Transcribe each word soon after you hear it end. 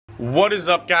What is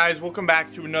up, guys? Welcome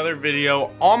back to another video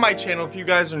on my channel. If you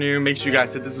guys are new, make sure you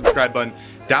guys hit the subscribe button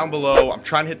down below. I'm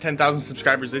trying to hit 10,000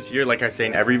 subscribers this year, like I say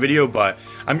in every video, but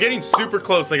I'm getting super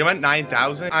close. Like, I'm at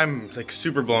 9,000. I'm like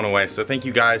super blown away, so thank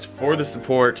you guys for the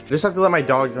support. I just have to let my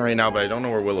dogs in right now, but I don't know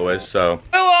where Willow is, so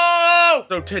hello!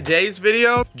 So today's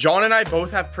video, John and I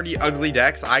both have pretty ugly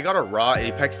decks. I got a raw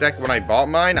Apex deck when I bought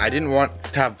mine. I didn't want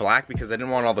to have black because I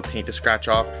didn't want all the paint to scratch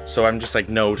off, so I'm just like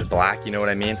no to black, you know what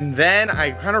I mean? And then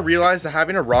I kind of realized that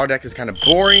having a raw deck is kind of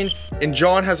boring, and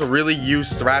John has a really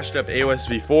used thrashed up AOS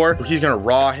V4, so he's gonna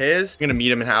raw his. I'm gonna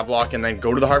meet him in Havelock and then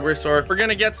go to the hardware store. We're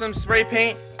gonna get some spray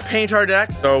paint, paint our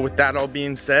deck. So with that all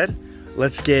being said,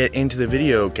 let's get into the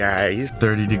video, guys.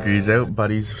 30 degrees out,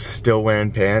 buddy's still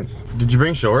wearing pants. Did you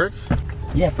bring shorts?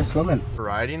 Yeah, for swimming. For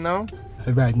riding though? I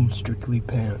ride in strictly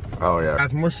pants. Oh yeah.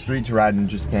 It's more street to ride than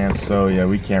just pants, so yeah,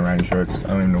 we can't ride in shorts. I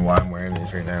don't even know why I'm wearing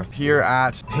these right now. Here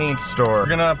at Paint Store. We're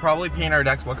gonna probably paint our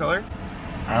decks. What color?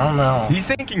 I don't know. He's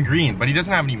thinking green, but he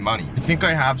doesn't have any money. I think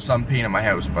I have some paint in my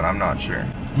house, but I'm not sure.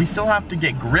 We still have to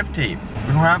get grip tape.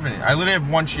 We don't have any. I literally have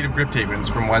one sheet of grip tape and it's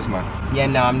from Wesma. Yeah,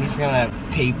 no, I'm just gonna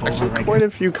tape over Actually, right quite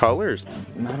a few colors.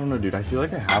 I don't know, dude. I feel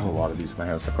like I have a lot of these in my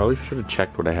house. I probably should have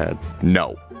checked what I had.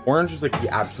 No. Orange is like the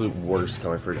absolute worst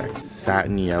color for a deck.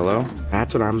 Satin yellow.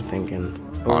 That's what I'm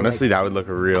thinking. Honestly, that would look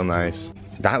real nice.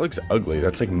 That looks ugly.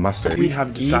 That's like mustard. We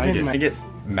have decided to get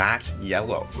matte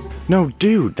yellow. No,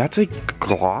 dude, that's like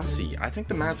glossy. I think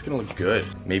the matte's gonna look good.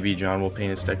 Maybe John will paint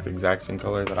his deck the exact same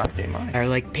color that I paint mine. I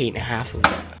like paint half of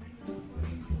it.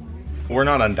 We're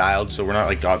not undialed, so we're not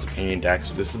like gods of painting decks.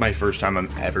 So this is my first time I'm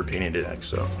ever painting a deck,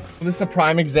 so. This is a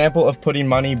prime example of putting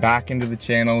money back into the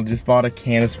channel. Just bought a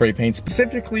can of spray paint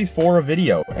specifically for a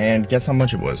video, and guess how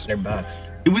much it was? $100.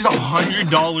 It was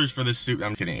 $100 for this suit.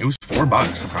 I'm kidding. It was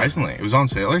 $4, surprisingly. It was on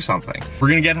sale or something. We're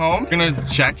gonna get home. We're gonna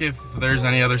check if there's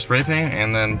any other spray paint,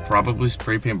 and then probably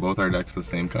spray paint both our decks the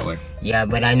same color. Yeah,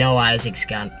 but I know Isaac's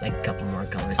got like a couple more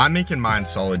colors. I'm making mine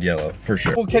solid yellow, for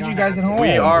sure. We'll catch you guys at home.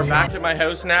 We are back at my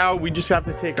house now. We just have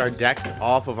to take our deck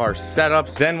off of our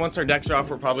setups. Then once our decks are off,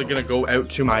 we're probably gonna go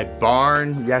out to my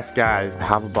barn. Yes, guys, I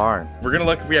have a barn. We're gonna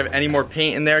look if we have any more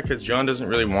paint in there, because John doesn't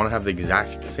really want to have the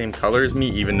exact same color as me,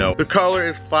 even though the color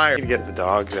is fire. Get the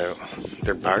dogs out.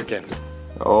 They're barking.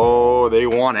 Oh, they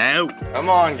want out. Come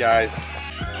on, guys.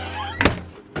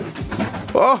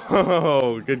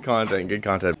 Oh, good content, good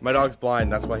content. My dog's blind,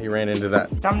 that's why he ran into that.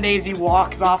 Some days he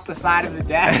walks off the side of the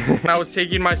deck. I was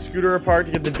taking my scooter apart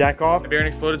to get the deck off. The bearing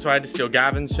exploded, so I had to steal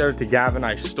Gavin's. Shout out to Gavin.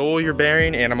 I stole your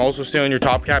bearing, and I'm also stealing your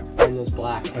top cap. And those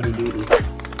black, heavy duty.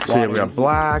 So yeah, we got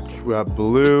black, we got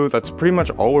blue. That's pretty much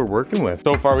all we're working with.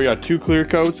 So far we got 2 clear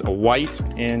coats, a white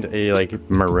and a like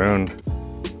maroon.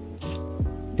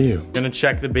 Ew. Gonna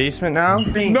check the basement now.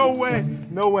 No way,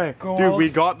 no way. Gold. Dude, we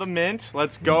got the mint.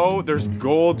 Let's go. There's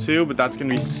gold too, but that's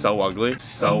gonna be so ugly.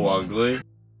 So ugly.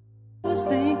 I was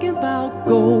thinking about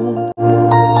gold.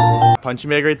 Punching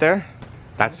bag right there.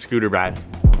 That's Scooter Brad.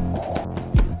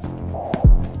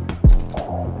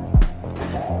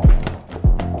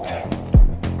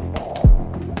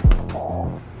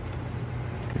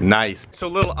 Nice. So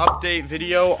little update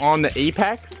video on the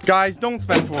Apex. Guys, don't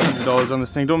spend $400 on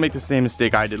this thing. Don't make the same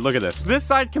mistake I did. Look at this. This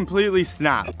side completely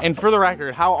snapped. And for the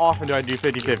record, how often do I do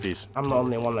 50-50s? I'm the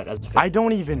only one that does 50. I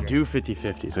don't even do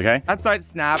 50-50s, okay? That side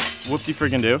snapped. Whoopsie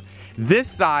freaking do.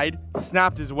 This side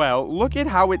snapped as well. Look at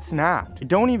how it snapped. I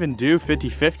don't even do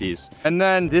 50-50s. And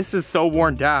then this is so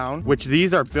worn down, which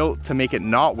these are built to make it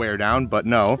not wear down, but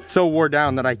no. So worn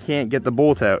down that I can't get the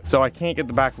bolt out. So I can't get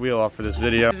the back wheel off for this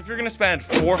video. If you're gonna spend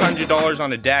 $400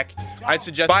 on a deck, I'd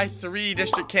suggest buy 3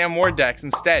 District Cam Ward decks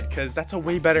instead, because that's a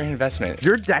way better investment.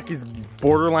 Your deck is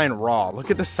borderline raw.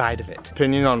 Look at the side of it.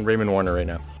 Opinion on Raymond Warner right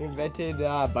now. He invented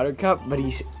Buttercup, but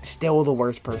he's still the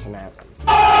worst person ever.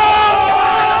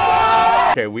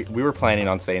 Okay, we were planning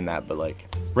on saying that, but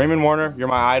like, Raymond Warner, you're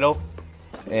my idol,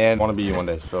 and I want to be you one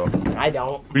day, so. I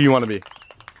don't. Who do you want to be?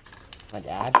 My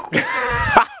dad.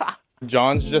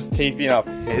 John's just taping up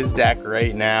his deck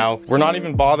right now. We're not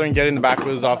even bothering getting the back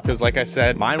wheels off because like I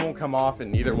said, mine won't come off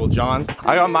and neither will John's.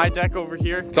 I got my deck over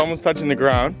here. It's almost touching the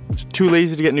ground. It's too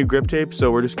lazy to get new grip tape, so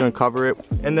we're just gonna cover it.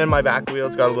 And then my back wheel,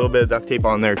 it's got a little bit of duct tape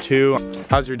on there too.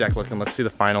 How's your deck looking? Let's see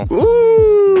the final.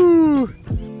 Ooh!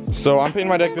 So I'm painting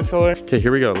my deck this color. Okay,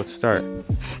 here we go, let's start.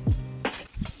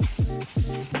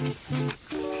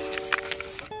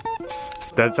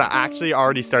 That's actually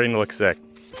already starting to look sick.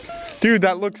 Dude,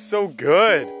 that looks so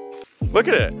good. Look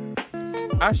at it.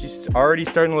 Ah, she's already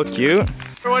starting to look cute.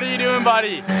 What are you doing,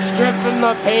 buddy? Stripping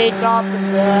the paint off the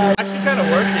deck. Actually kind of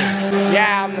working.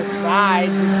 Yeah, on the side.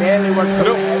 It barely works on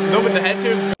the head. No, but the head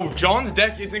tube. John's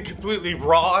deck isn't completely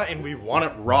raw and we want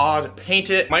it raw to paint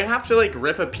it. Might have to like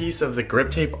rip a piece of the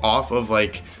grip tape off of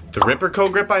like the Ripper Co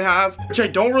grip I have, which I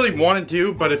don't really want to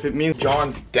do, but if it means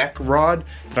John's deck rod,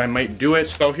 then I might do it.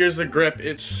 So here's the grip.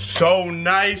 It's so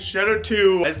nice. Shout out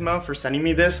to Esma for sending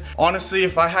me this. Honestly,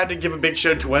 if I had to give a big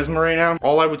shout out to Esma right now,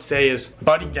 all I would say is,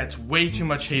 buddy gets way too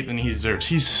much hate than he deserves.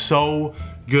 He's so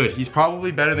good. He's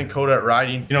probably better than Coda at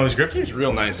riding. You know, his grip tape's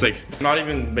real nice. Like, not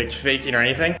even like faking or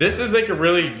anything. This is like a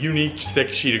really unique,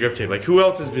 sick sheet of grip tape. Like, who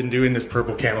else has been doing this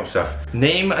purple camo stuff?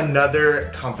 Name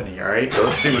another company, all right? So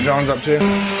let's see what John's up to.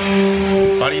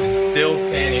 Buddy's still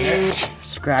sanding it.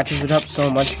 Scratches it up so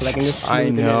much, but I can just smooth I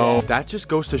know. it. That just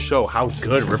goes to show how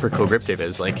good Ripper Co grip tape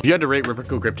is. Like, if you had to rate Ripper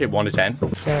Co grip tape 1 to 10.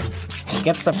 Yeah. It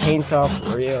gets the paint off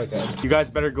real good. You guys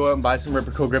better go out and buy some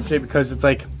Ripper Co grip tape because it's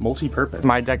like multi-purpose.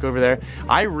 My deck over there,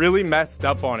 I really messed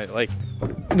up on it. Like,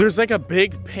 there's like a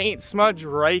big paint smudge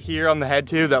right here on the head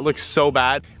too that looks so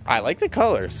bad. I like the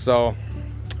colors, so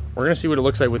we're gonna see what it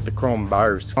looks like with the chrome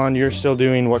bars. You're still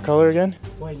doing what color again?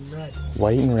 White and red.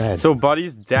 White and red. So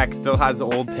Buddy's deck still has the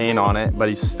old paint on it, but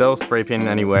he's still spray painting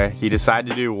anyway. He decided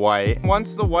to do white.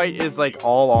 Once the white is like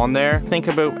all on there, think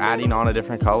about adding on a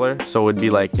different color. So it'd be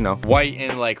like, you know, white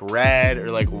and like red or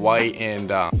like white and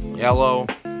yellow.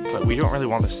 But we don't really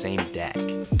want the same deck.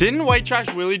 Didn't White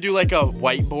Trash Willie do like a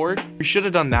whiteboard? We should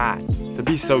have done that. That'd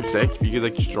be so sick if you could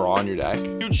like just draw on your deck.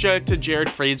 Huge shout out to Jared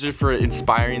Fraser for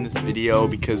inspiring this video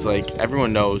because like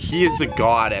everyone knows he is the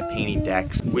god at painting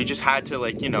decks. We just had to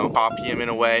like, you know, copy him in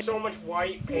a way. So much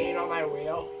white paint on my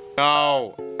wheel.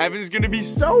 No, Evan's gonna be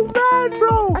so mad,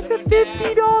 bro. That's a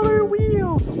 $50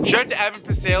 wheel. Shout out to Evan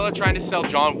Pasela trying to sell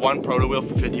John one proto wheel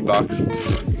for 50 bucks.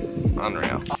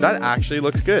 Unreal. That actually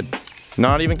looks good.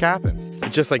 Not even capping.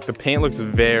 It's just like the paint looks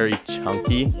very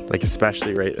chunky, like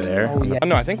especially right there. Oh, yeah.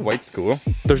 No, I think white's cool.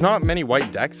 There's not many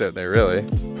white decks out there, really.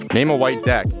 Name a white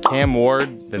deck. Cam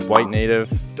Ward, then White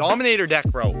Native. Dominator deck,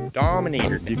 bro.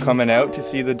 Dominator. You coming out to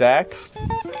see the decks?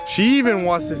 She even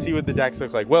wants to see what the decks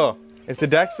look like. Well, if the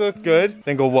decks look good,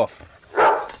 then go woof.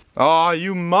 Oh,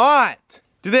 you mutt.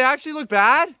 Do they actually look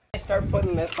bad? I start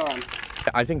putting this on.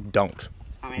 I think don't.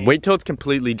 Wait till it's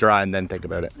completely dry and then think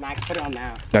about it. Max, put it on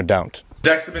now. No, don't.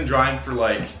 Decks have been drying for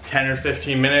like 10 or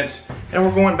 15 minutes and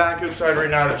we're going back outside right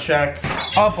now to check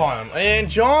up on him. And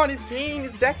John is painting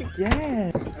his deck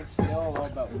again. It's still a little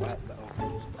bit wet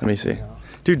though. Let me see.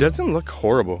 Dude, doesn't look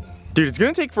horrible. Dude, it's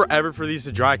gonna take forever for these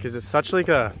to dry because it's such like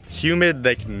a humid,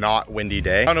 like not windy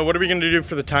day. I don't know, what are we gonna do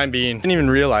for the time being? I didn't even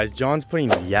realize John's putting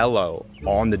yellow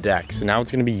on the deck. So now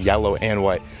it's gonna be yellow and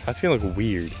white. That's gonna look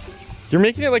weird. You're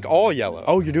making it like all yellow.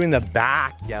 Oh, you're doing the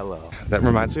back yellow. That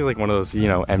reminds me of like one of those, you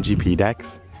know, MGP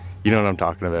decks. You know what I'm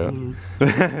talking about.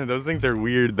 Mm. Those things are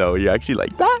weird though. You actually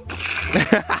like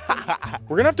that?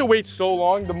 We're gonna have to wait so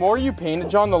long. The more you paint it,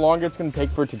 John, the longer it's gonna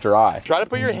take for it to dry. Try to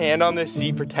put your hand on this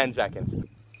seat for 10 seconds.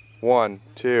 1,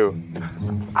 2.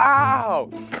 Ow!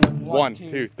 1,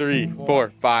 2, 3,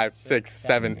 4, 5, 6,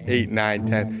 7, 8, 9,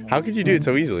 10. How could you do it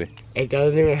so easily? It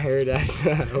doesn't even hurt us.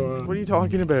 What are you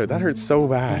talking about? That hurts so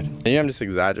bad. Maybe I'm just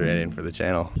exaggerating for the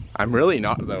channel. I'm really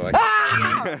not though. Like,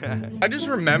 I just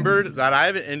remembered that I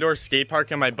have an indoor skate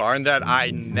park in my barn that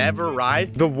I never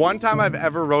ride. The one time I've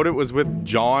ever rode it was with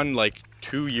John like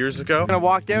 2 years ago. I'm gonna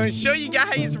walk down and show you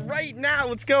guys right now.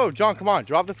 Let's go. John, come on,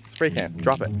 drop the spray can.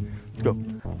 Drop it. Let's go.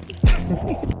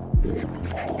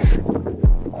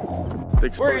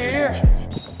 We're here.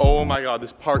 Oh my god,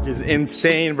 this park is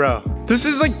insane, bro. This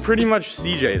is like pretty much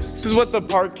CJ's. This is what the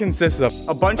park consists of.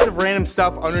 A bunch of random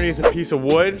stuff underneath a piece of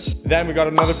wood. Then we got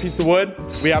another piece of wood.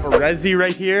 We have a resi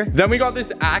right here. Then we got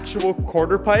this actual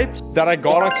quarter pipe that I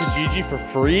got on Kijiji for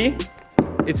free.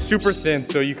 It's super thin,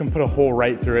 so you can put a hole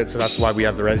right through it. So that's why we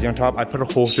have the resi on top. I put a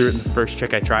hole through it in the first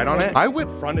trick I tried on it. I whip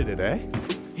fronted it, eh?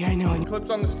 Yeah, I know. Clips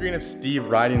on the screen of Steve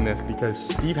riding this because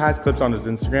Steve has clips on his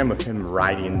Instagram of him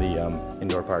riding the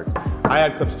indoor park. I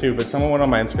had clips too, but someone went on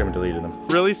my Instagram and deleted them.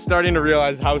 Really starting to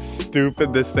realize how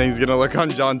stupid this thing's gonna look on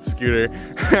John's scooter.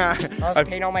 I'll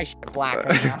paint all my shit black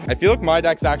right now. I feel like my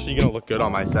deck's actually gonna look good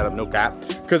on my setup, no cap.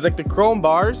 Cause like the chrome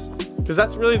bars, because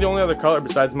that's really the only other color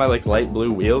besides my like light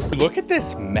blue wheels. Look at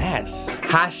this mess.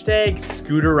 Hashtag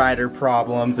scooter rider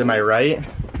problems, am I right?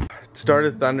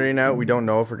 Started thundering out. We don't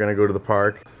know if we're gonna go to the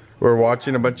park. We're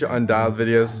watching a bunch of undialed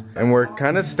videos and we're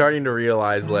kind of starting to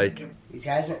realize like these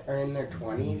guys are in their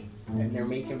 20s and they're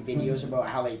making videos about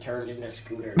how they turned into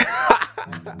scooters.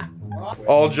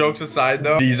 All jokes aside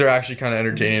though, these are actually kind of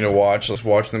entertaining to watch. Let's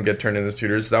watch them get turned into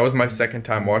scooters. That was my second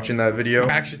time watching that video. I'm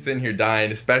actually sitting here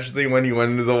dying, especially when he went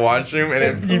into the washroom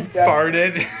and he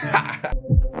farted.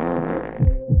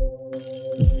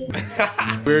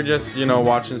 We were just, you know,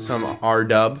 watching some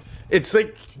R-dub. It's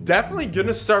like definitely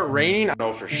gonna start raining. I don't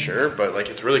know for sure, but like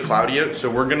it's really cloudy out, so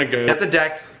we're gonna go get the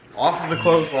decks off of the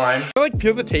clothesline. I like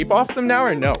peel the tape off them now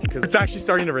or no? Because it's actually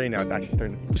starting to rain now. It's actually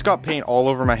starting to. Just got paint all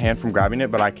over my hand from grabbing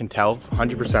it, but I can tell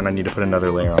 100% I need to put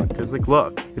another layer on. Because like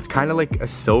look, it's kind of like a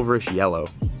silverish yellow.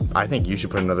 I think you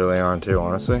should put another layer on too,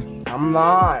 honestly. I'm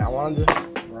not. I want to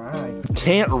ride.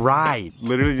 Can't ride.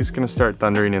 Literally just gonna start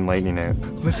thundering and lightning out.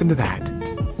 Listen to that.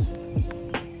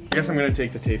 I guess I'm gonna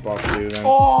take the tape off too then.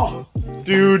 Oh!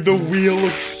 Dude, the wheel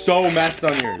looks so messed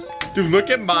on yours. Dude, look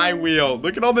at my wheel.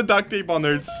 Look at all the duct tape on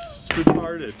there. It's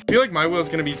retarded. I feel like my wheel's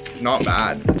gonna be not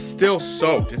bad. It's still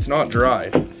soaked. It's not dry.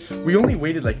 We only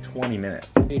waited like 20 minutes.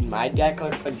 Dude, my deck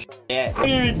looks like shit.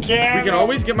 We can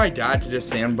always get my dad to just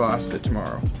sandblast it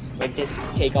tomorrow. Like just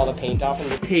take all the paint off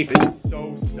and the Tape is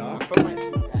so stuck. put my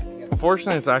scoot back together.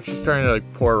 Unfortunately, it's actually starting to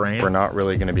like pour rain. We're not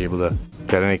really gonna be able to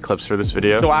get any clips for this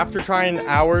video. So after trying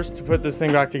hours to put this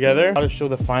thing back together, I'll just show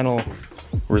the final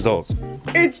results.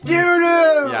 It's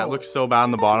doo-doo! Yeah, it looks so bad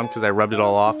on the bottom because I rubbed it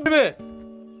all off. Look at this.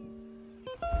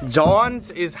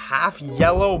 John's is half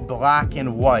yellow, black,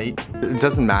 and white. It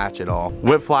doesn't match at all.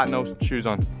 Whip flat, no shoes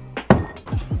on.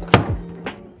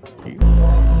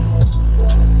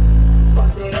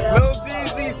 Little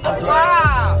Deezy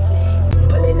slap!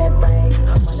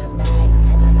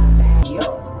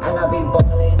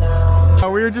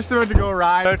 We were just about to go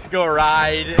ride.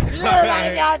 Dude,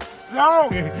 I got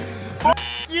soaked!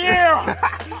 you!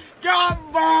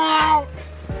 Come on!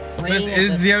 This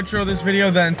is the outro of this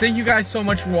video then. Thank you guys so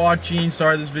much for watching.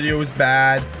 Sorry this video was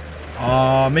bad.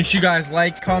 Make sure you guys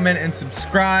like, comment, and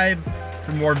subscribe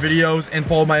for more videos. And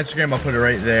follow my Instagram. I'll put it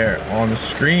right there on the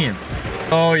screen.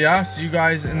 Oh yeah, see you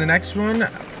guys in the next one.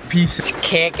 Peace.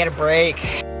 Can't get a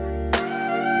break.